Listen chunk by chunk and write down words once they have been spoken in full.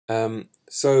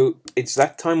So it's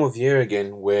that time of year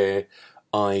again where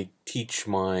I teach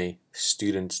my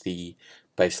students the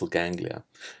basal ganglia,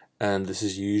 and this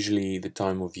is usually the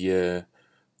time of year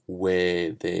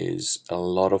where there's a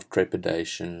lot of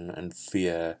trepidation and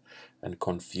fear and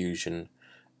confusion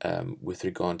with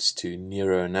regards to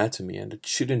neuroanatomy, and it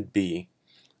shouldn't be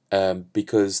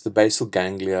because the basal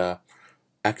ganglia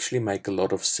actually make a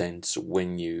lot of sense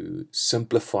when you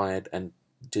simplify it and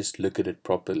just look at it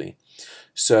properly.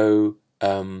 So,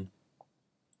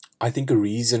 I think a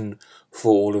reason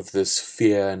for all of this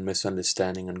fear and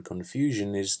misunderstanding and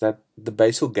confusion is that the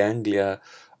basal ganglia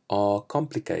are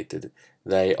complicated.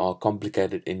 They are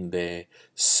complicated in their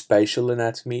spatial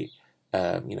anatomy,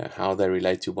 how they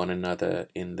relate to one another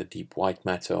in the deep white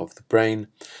matter of the brain,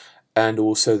 and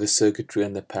also the circuitry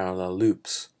and the parallel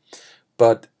loops.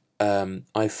 But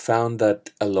I found that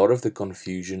a lot of the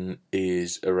confusion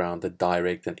is around the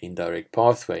direct and indirect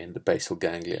pathway in the basal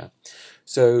ganglia.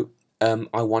 So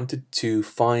I wanted to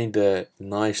find a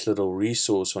nice little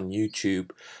resource on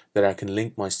YouTube that I can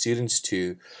link my students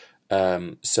to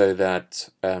so that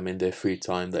in their free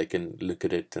time they can look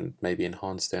at it and maybe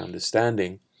enhance their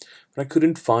understanding. But I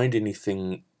couldn't find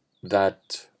anything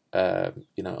that I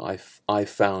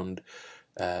found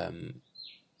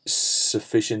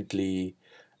sufficiently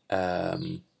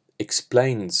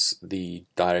explains the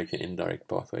direct and indirect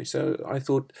pathway. So I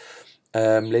thought,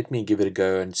 let me give it a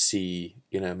go and see,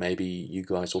 maybe you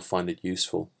guys will find it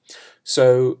useful.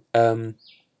 So I'm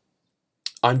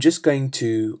just going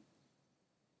to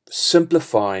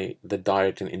simplify the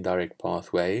direct and indirect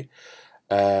pathway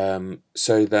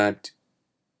so that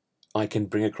I can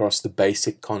bring across the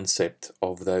basic concept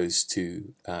of those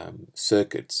two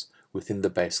circuits within the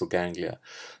basal ganglia.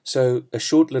 So a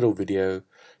short little video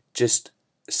just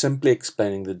simply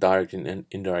explaining the direct and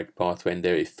indirect pathway and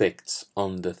their effects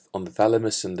on the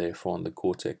thalamus and therefore on the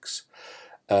cortex.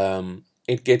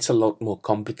 It gets a lot more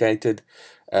complicated.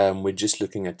 We're just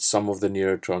looking at some of the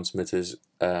neurotransmitters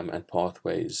and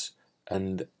pathways,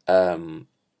 and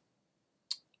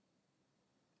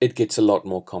it gets a lot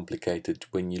more complicated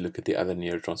when you look at the other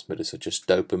neurotransmitters such as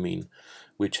dopamine,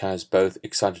 which has both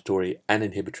excitatory and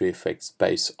inhibitory effects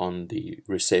based on the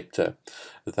receptor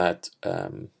that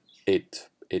it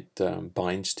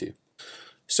binds to.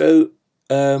 So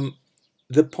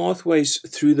the pathways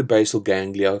through the basal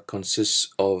ganglia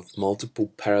consists of multiple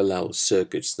parallel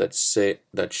circuits that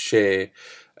share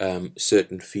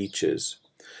certain features.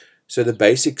 So the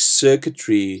basic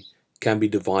circuitry can be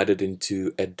divided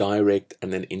into a direct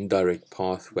and an indirect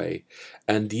pathway,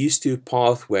 and these two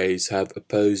pathways have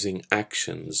opposing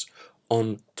actions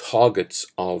on targets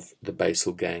of the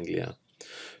basal ganglia.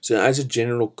 So as a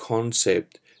general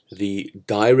concept, the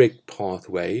direct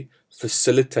pathway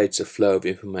facilitates a flow of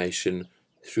information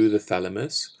through the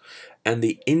thalamus, and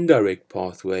the indirect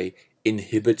pathway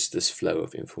inhibits this flow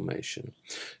of information.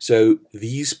 So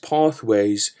these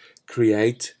pathways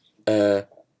create a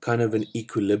kind of an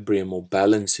equilibrium or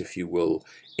balance, if you will,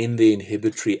 in the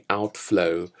inhibitory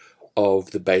outflow of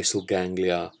the basal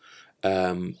ganglia,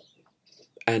 and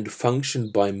function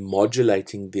by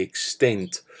modulating the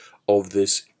extent of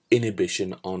this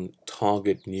inhibition on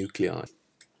target nuclei.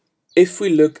 If we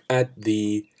look at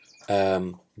the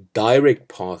direct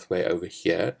pathway over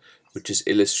here, which is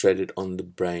illustrated on the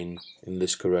brain in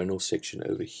this coronal section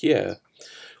over here,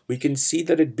 we can see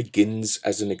that it begins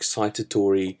as an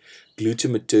excitatory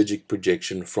glutamatergic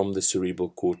projection from the cerebral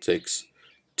cortex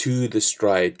to the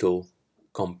striatal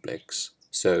complex,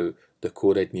 so the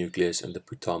caudate nucleus and the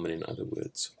putamen, in other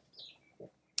words.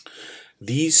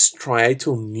 These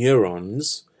striatal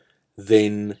neurons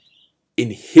then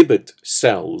inhibit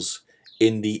cells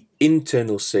in the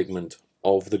internal segment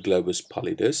of the globus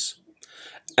pallidus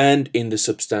and in the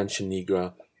substantia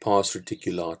nigra pars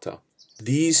reticulata.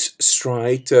 These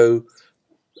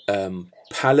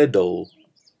striatopallidal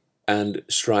and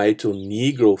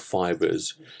striatonegral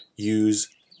fibers use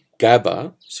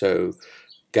GABA, so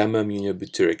gamma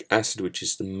aminobutyric acid, which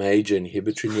is the major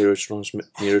inhibitory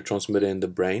neurotransmitter in the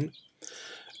brain,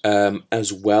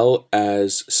 as well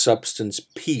as substance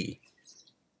P.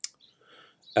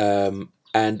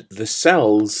 And the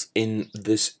cells in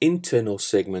this internal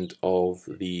segment of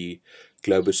the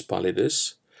globus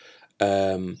pallidus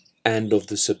and of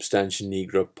the substantia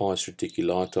nigra pars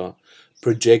reticulata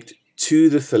project to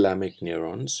the thalamic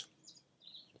neurons,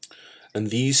 and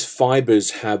these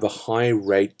fibers have a high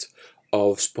rate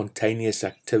of spontaneous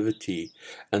activity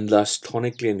and thus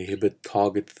tonically inhibit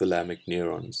target thalamic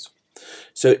neurons.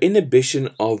 So inhibition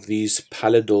of these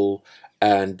pallidal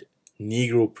and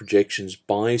negral projections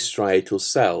by striatal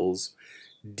cells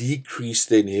decrease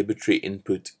the inhibitory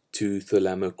input to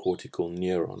thalamocortical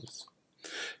neurons.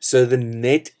 So the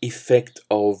net effect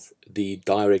of the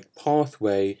direct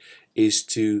pathway is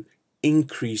to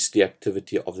increase the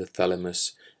activity of the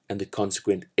thalamus and the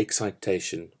consequent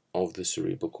excitation of the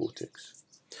cerebral cortex.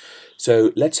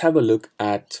 So let's have a look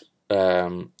at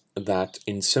that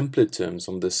in simpler terms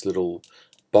on this little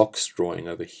box drawing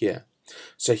over here.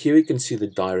 So here we can see the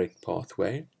direct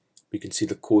pathway. We can see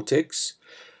the cortex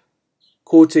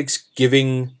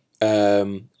giving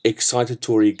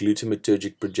excitatory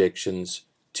glutamatergic projections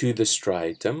to the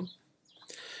striatum.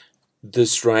 The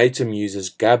striatum uses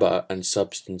GABA and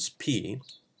substance P.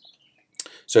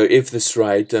 So if the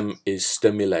striatum is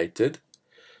stimulated,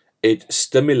 it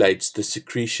stimulates the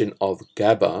secretion of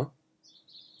GABA,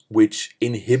 which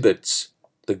inhibits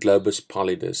the globus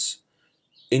pallidus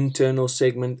internal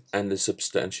segment and the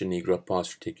substantia nigra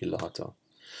pars reticulata.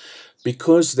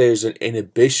 Because there's an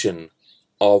inhibition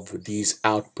of these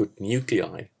output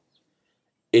nuclei,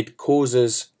 it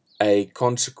causes a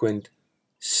consequent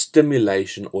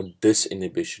stimulation or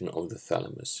disinhibition of the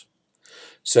thalamus.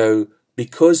 So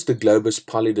because the globus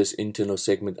pallidus internal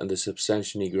segment and the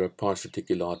substantia nigra pars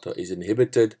reticulata is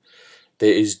inhibited,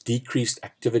 there is decreased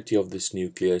activity of this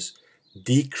nucleus,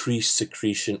 decreased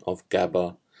secretion of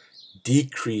GABA,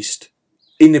 decreased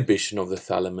inhibition of the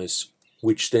thalamus,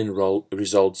 which then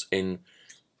results in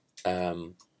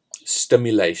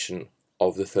stimulation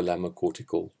of the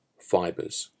thalamocortical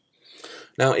fibers.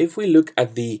 Now, if we look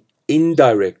at the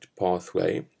indirect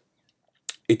pathway,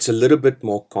 it's a little bit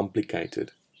more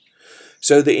complicated.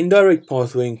 So the indirect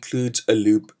pathway includes a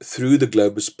loop through the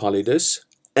globus pallidus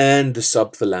and the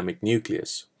subthalamic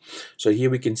nucleus. So here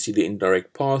we can see the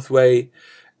indirect pathway.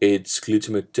 It's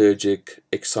glutamatergic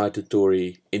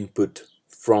excitatory input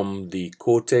from the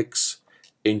cortex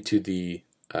into the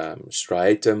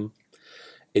striatum.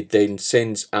 It then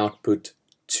sends output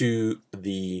to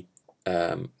the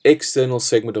external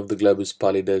segment of the globus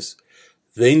pallidus,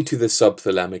 then to the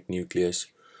subthalamic nucleus,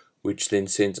 which then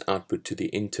sends output to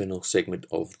the internal segment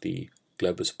of the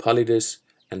globus pallidus,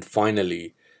 and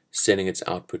finally sending its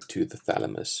output to the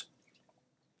thalamus.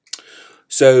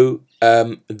 So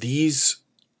these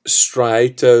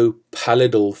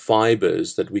striatopallidal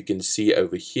fibers that we can see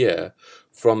over here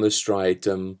from the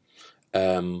striatum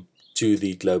to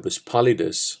the globus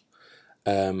pallidus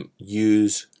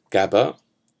use GABA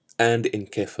and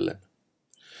enkephalin.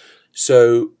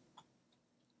 So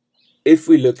if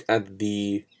we look at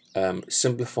the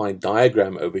simplified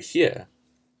diagram over here,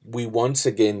 we once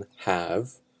again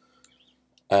have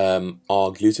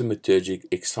our glutamatergic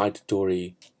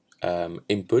excitatory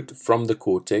input from the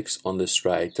cortex on the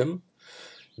striatum.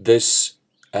 This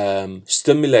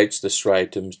stimulates the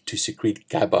striatum to secrete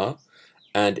GABA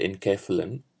and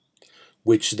enkephalin,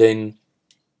 which then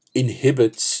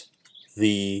inhibits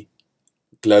the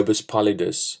globus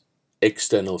pallidus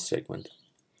external segment.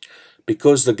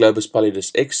 Because the globus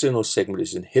pallidus external segment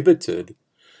is inhibited,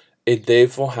 it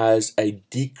therefore has a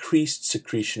decreased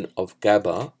secretion of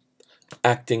GABA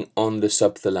acting on the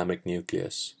subthalamic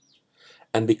nucleus.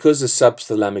 And because the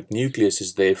subthalamic nucleus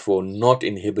is therefore not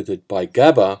inhibited by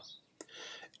GABA,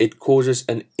 it causes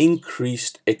an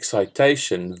increased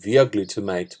excitation via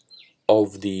glutamate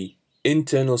of the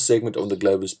internal segment of the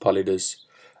globus pallidus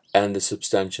and the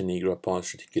substantia nigra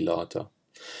pars reticulata.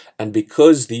 And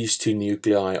because these two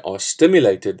nuclei are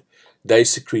stimulated, they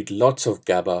secrete lots of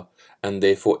GABA and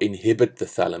therefore inhibit the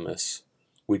thalamus,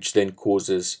 which then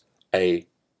causes a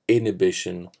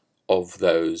inhibition of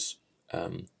those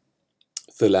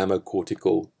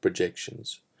thalamocortical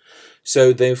projections.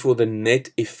 So therefore the net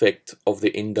effect of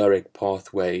the indirect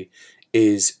pathway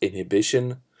is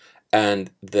inhibition, and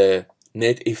the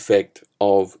net effect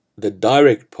of the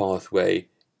direct pathway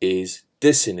is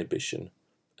disinhibition,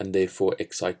 and therefore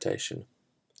excitation.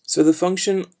 So the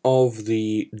function of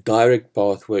the direct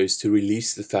pathway is to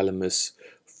release the thalamus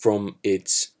from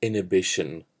its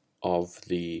inhibition of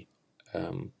the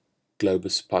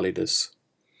globus pallidus.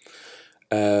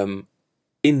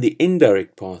 In the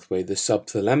indirect pathway, the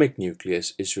subthalamic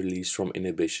nucleus is released from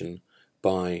inhibition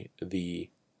by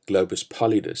the globus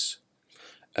pallidus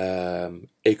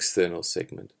external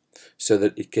segment, so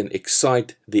that it can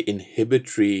excite the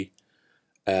inhibitory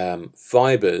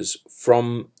fibers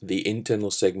from the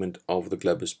internal segment of the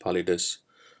globus pallidus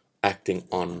acting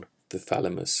on the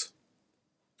thalamus.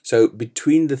 So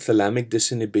between the thalamic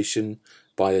disinhibition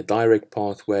by the direct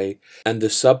pathway and the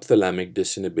subthalamic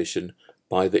disinhibition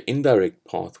by the indirect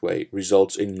pathway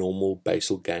results in normal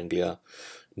basal ganglia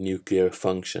nuclear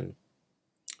function.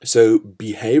 So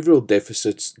behavioral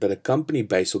deficits that accompany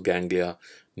basal ganglia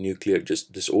nuclear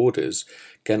disorders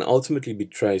can ultimately be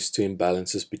traced to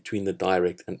imbalances between the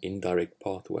direct and indirect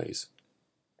pathways.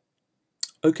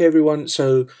 Okay, everyone,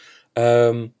 so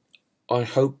I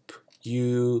hope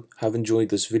you have enjoyed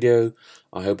this video.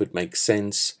 I hope it makes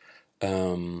sense.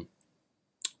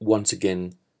 Once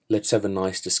again, let's have a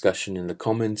nice discussion in the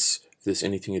comments. If there's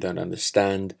anything you don't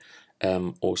understand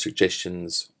or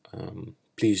suggestions,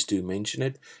 please do mention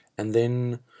it, and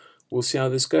then we'll see how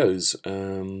this goes.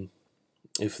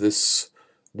 If this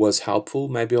was helpful,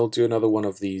 maybe I'll do another one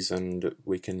of these and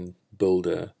we can build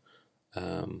a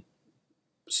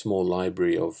small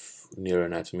library of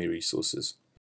neuroanatomy resources.